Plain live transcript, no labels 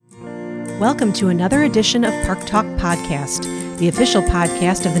Welcome to another edition of Park Talk Podcast, the official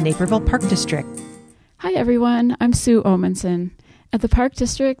podcast of the Naperville Park District. Hi everyone, I'm Sue Omenson. At the Park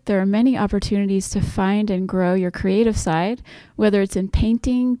District, there are many opportunities to find and grow your creative side, whether it's in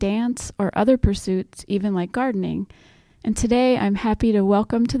painting, dance, or other pursuits, even like gardening. And today, I'm happy to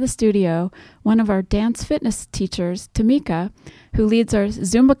welcome to the studio one of our dance fitness teachers, Tamika, who leads our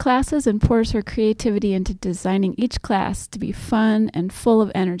Zumba classes and pours her creativity into designing each class to be fun and full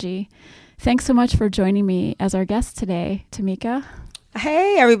of energy. Thanks so much for joining me as our guest today, Tamika.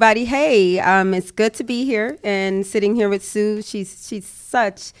 Hey, everybody. Hey, it's good to be here and sitting here with Sue. She's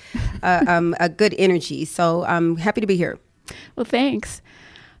such a good energy. So I'm happy to be here. Well, thanks.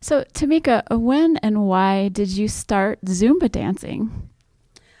 So, Tamika, when and why did you start Zumba dancing?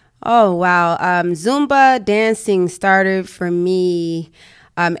 Oh, wow. Zumba dancing started for me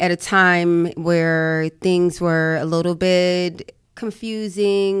at a time where things were a little bit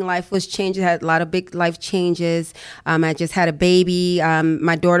confusing. Life was changing. I had a lot of big life changes. I just had a baby.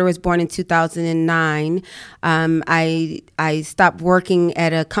 My daughter was born in 2009. I stopped working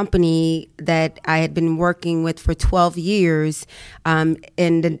at a company that I had been working with for 12 years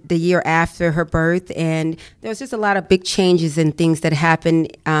in the year after her birth. And there was just a lot of big changes and things that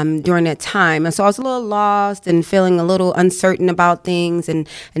happened during that time. And so I was a little lost and feeling a little uncertain about things and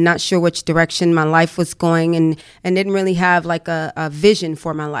not sure which direction my life was going and didn't really have like a vision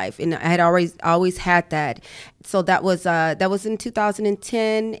for my life. And I had always had that. So that was in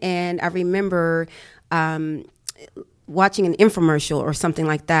 2010. And I remember watching an infomercial or something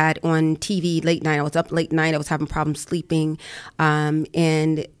like that on TV late night. I was up late night. I was having problems sleeping.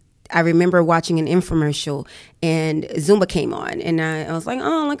 And I remember watching an infomercial and Zumba came on and I was like,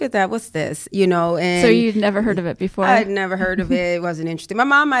 oh, look at that. What's this? And so you'd never heard of it before? I'd never heard of it. It wasn't interesting. My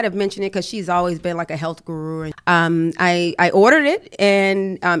mom might have mentioned it because she's always been like a health guru. I ordered it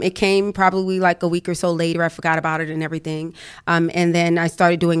and it came probably like a week or so later. I forgot about it and everything. And then I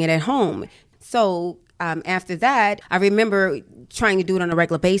started doing it at home. So after that, I remember trying to do it on a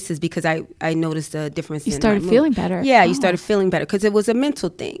regular basis because I noticed a difference. You started feeling better. Yeah, you started feeling better because it was a mental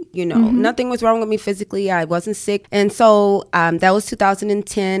thing. Nothing was wrong with me physically. I wasn't sick. And so that was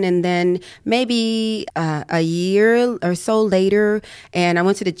 2010. And then maybe a year or so later, and I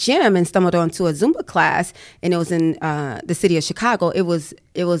went to the gym and stumbled onto a Zumba class, and it was in the city of Chicago. It was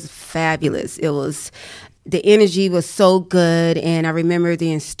fabulous. The energy was so good. And I remember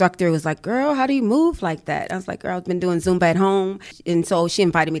the instructor was like, girl, how do you move like that? I was like, girl, I've been doing Zumba at home. And so she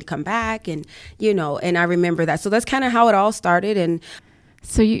invited me to come back and, and I remember that. So that's kind of how it all started. And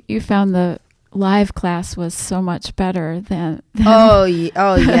so you found the live class was so much better than oh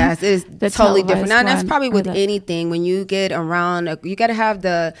yes, it is totally different. Now that's probably with the anything. When you get around, you got to have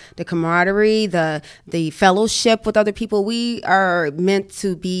the camaraderie, the fellowship with other people. We are meant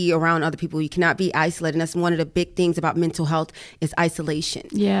to be around other people. You cannot be isolated. And that's one of the big things about mental health is isolation.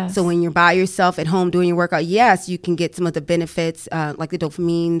 Yes. So when you're by yourself at home doing your workout, yes, you can get some of the benefits like the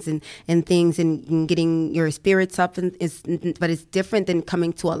dopamines and things and getting your spirits up. But it's different than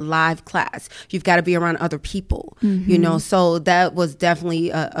coming to a live class. You've got to be around other people, so that was definitely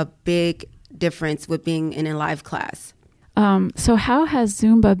a big difference with being in a live class. So how has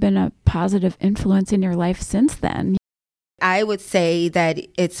Zumba been a positive influence in your life since then? I would say that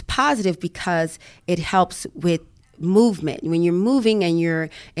it's positive because it helps with movement. When you're moving and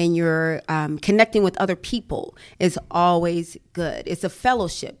you're connecting with other people is always good. It's a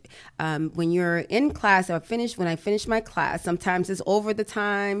fellowship. When you're in class, when I finish my class, sometimes it's over the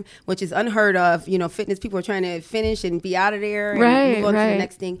time, which is unheard of. Fitness people are trying to finish and be out of there and move on to the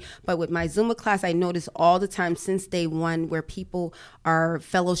next thing. But with my Zumba class, I notice all the time since day one where people are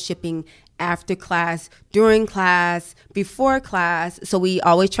fellowshipping after class, during class, before class. So we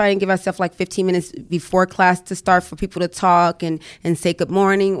always try and give ourselves like 15 minutes before class to start for people to talk and say good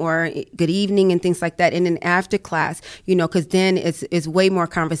morning or good evening and things like that. And then after class, because then it's way more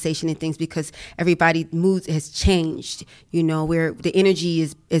conversation and things because everybody's mood has changed, where the energy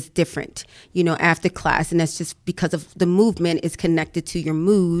is different, after class. And that's just because of the movement is connected to your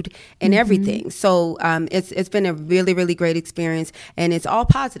mood and everything. So it's been a really, really great experience and it's all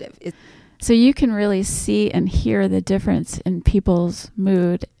positive. So you can really see and hear the difference in people's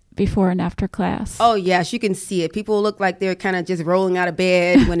mood before and after class. Oh, yes, you can see it. People look like they're kind of just rolling out of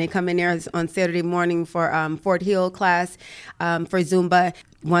bed when they come in there on Saturday morning for Fort Hill class for Zumba.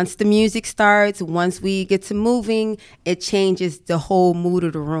 Once the music starts, once we get to moving, it changes the whole mood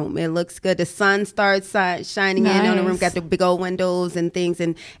of the room. It looks good. The sun starts shining in on the room, got the big old windows and things,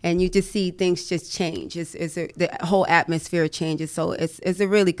 and you just see things just change. The whole atmosphere changes, so it's a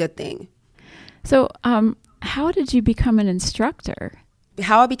really good thing. So how did you become an instructor?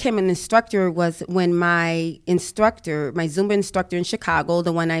 how I became an instructor was when my Zumba instructor in Chicago,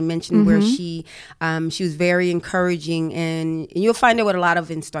 the one I mentioned, where she was very encouraging, and you'll find it with a lot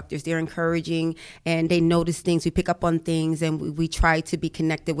of instructors. They're encouraging and they notice things. We pick up on things, and we try to be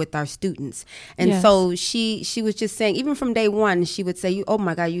connected with our students. And so she was just saying, even from day one, she would say, "Oh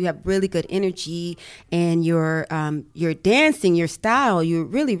my God, you have really good energy, and your dancing, your style, you're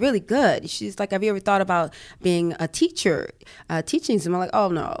really, really good." She's like, "Have you ever thought about being a teacher, teaching Zumba?" I'm like, "Oh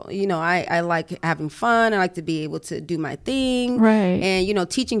no, I like having fun. I like to be able to do my thing, right? And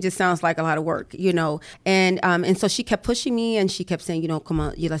teaching just sounds like a lot of work, And so she kept pushing me, and she kept saying, "Come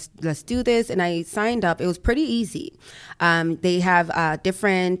on, let's do this." And I signed up. It was pretty easy. They have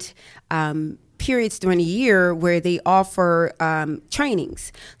different periods during the year where they offer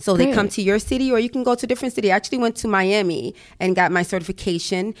trainings. So they come to your city, or you can go to a different city. I actually went to Miami and got my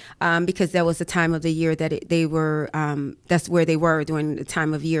certification because that was the time of the year that they were, that's where they were during the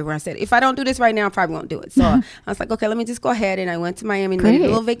time of year where I said, if I don't do this right now, I probably won't do it. So I was like, okay, let me just go ahead. And I went to Miami and made a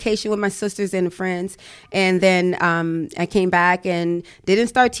little vacation with my sisters and friends. And then I came back and didn't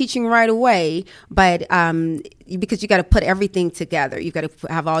start teaching right away, but because you got to put everything together. You got to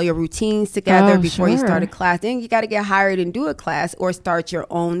have all your routines together before you start a class. Then you got to get hired and do a class, or start your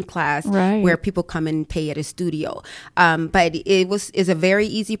own class where people come and pay at a studio. But it's a very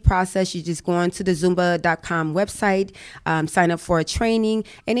easy process. You just go onto the Zumba.com website, sign up for a training,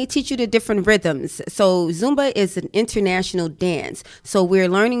 and they teach you the different rhythms. So Zumba is an international dance. So we're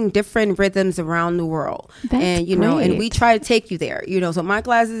learning different rhythms around the world. That's great. And we try to take you there. So my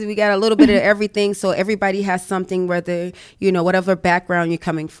classes, we got a little bit of everything. So everybody has something, whether, whatever background you're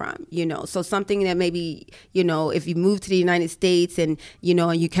coming from, so something that maybe, if you move to the United States and,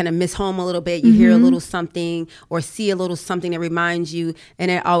 and you kind of miss home a little bit, you hear a little something or see a little something that reminds you,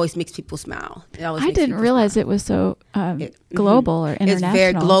 and it always makes people smile. I didn't realize it was so global or international. It's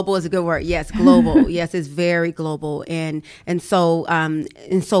very global is a good word. Yes, global. Yes, it's very global. And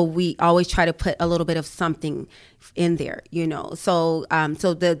so we always try to put a little bit of something in there, so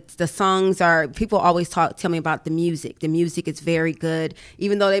the songs are, people always tell me about the music is very good,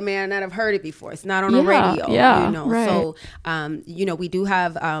 even though they may not have heard it before. It's not on the radio, right. So we do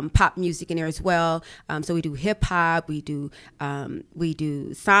have pop music in there as well. So we do hip hop, we do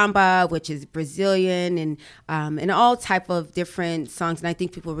samba, which is Brazilian, and all type of different songs, and I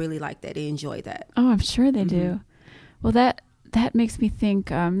think people really like that. They enjoy that. I'm sure they do. Well, that makes me think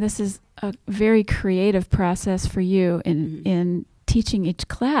this is a very creative process for you in teaching each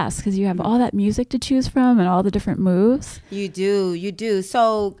class, because you have all that music to choose from and all the different moves. You do.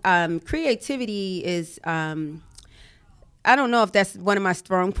 So creativity is, I don't know if that's one of my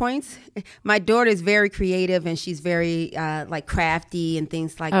strong points. My daughter is very creative, and she's very crafty and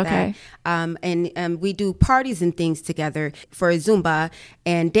things like that. And we do parties and things together for Zumba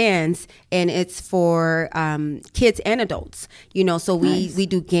and dance, and it's for kids and adults. So we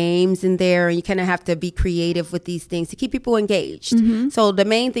do games in there, and you kind of have to be creative with these things to keep people engaged. So the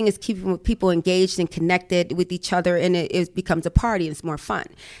main thing is keeping people engaged and connected with each other, and it becomes a party and it's more fun.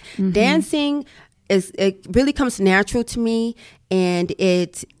 Dancing, it really comes natural to me, and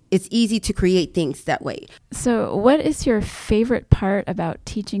it's easy to create things that way. So what is your favorite part about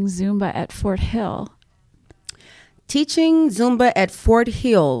teaching Zumba at Fort Hill? Teaching Zumba at Fort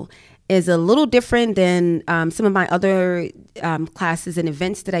Hill is a little different than some of my other classes and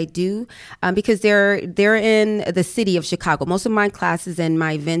events that I do, because they're in the city of Chicago. Most of my classes and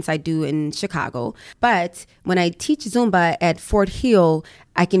my events I do in Chicago. But when I teach Zumba at Fort Hill,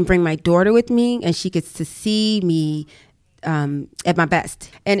 I can bring my daughter with me, and she gets to see me at my best.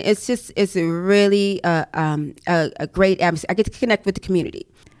 And it's really a great atmosphere. I get to connect with the community.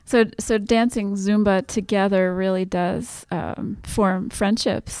 So dancing Zumba together really does form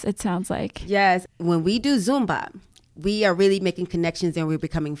friendships, it sounds like. Yes. When we do Zumba, we are really making connections, and we're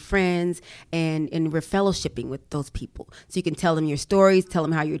becoming friends, and we're fellowshipping with those people. So you can tell them your stories, tell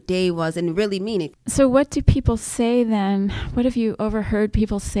them how your day was, and really mean it. So what do people say then? What have you overheard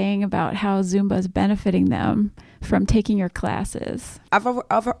people saying about how Zumba is benefiting them from taking your classes? I've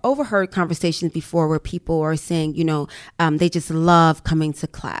overheard conversations before where people are saying, they just love coming to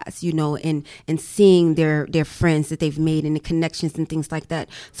class, and seeing their friends that they've made and the connections and things like that.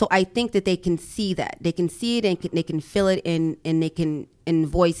 So I think that they can see that. They can see it, and they can feel it, and they can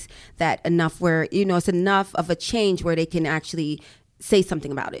voice that enough where, it's enough of a change where they can actually say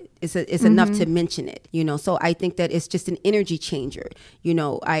something about it. It's enough to mention it, so I think that it's just an energy changer.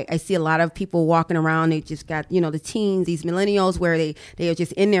 I see a lot of people walking around, they just got, the teens, these millennials, where they are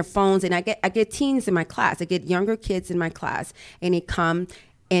just in their phones, and I get teens in my class. I get younger kids in my class, and they come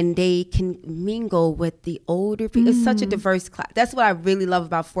and they can mingle with the older people. It's such a diverse class. That's what I really love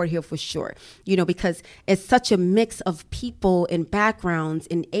about Fort Hill for sure, because it's such a mix of people and backgrounds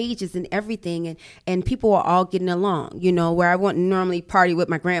and ages and everything, and people are all getting along, where I wouldn't normally party with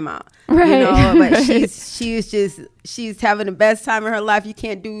my grandma, right. But right. she's having the best time of her life. You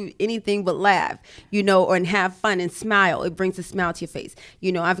can't do anything but laugh, and have fun and smile. It brings a smile to your face.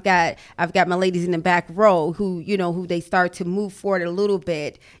 I've got my ladies in the back row who they start to move forward a little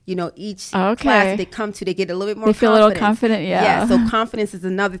bit. Each class they come to, they get a little bit more. They feel confidence. a little confident, yeah. Yeah. So confidence is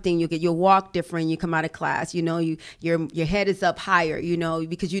another thing you get. You'll walk different. You come out of class. Your head is up higher.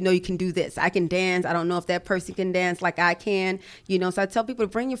 Because you can do this. I can dance. I don't know if that person can dance like I can. So I tell people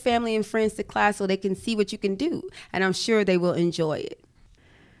to bring your family and friends to class so they can see what you can do, and I'm sure they will enjoy it.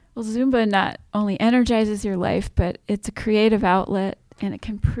 Well, Zumba not only energizes your life, but it's a creative outlet, and it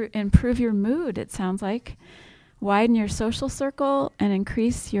can improve your mood, it sounds like, widen your social circle, and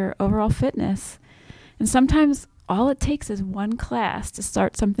increase your overall fitness. And sometimes all it takes is one class to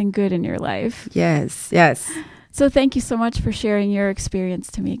start something good in your life. Yes. So thank you so much for sharing your experience,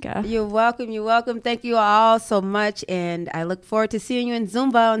 Tamika. You're welcome. Thank you all so much, and I look forward to seeing you in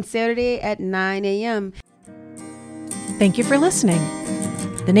Zumba on Saturday at 9 a.m. Thank you for listening.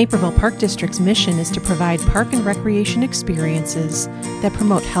 The Naperville Park District's mission is to provide park and recreation experiences that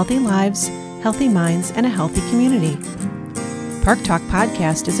promote healthy lives, healthy minds, and a healthy community. Park Talk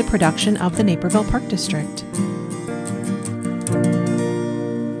Podcast is a production of the Naperville Park District.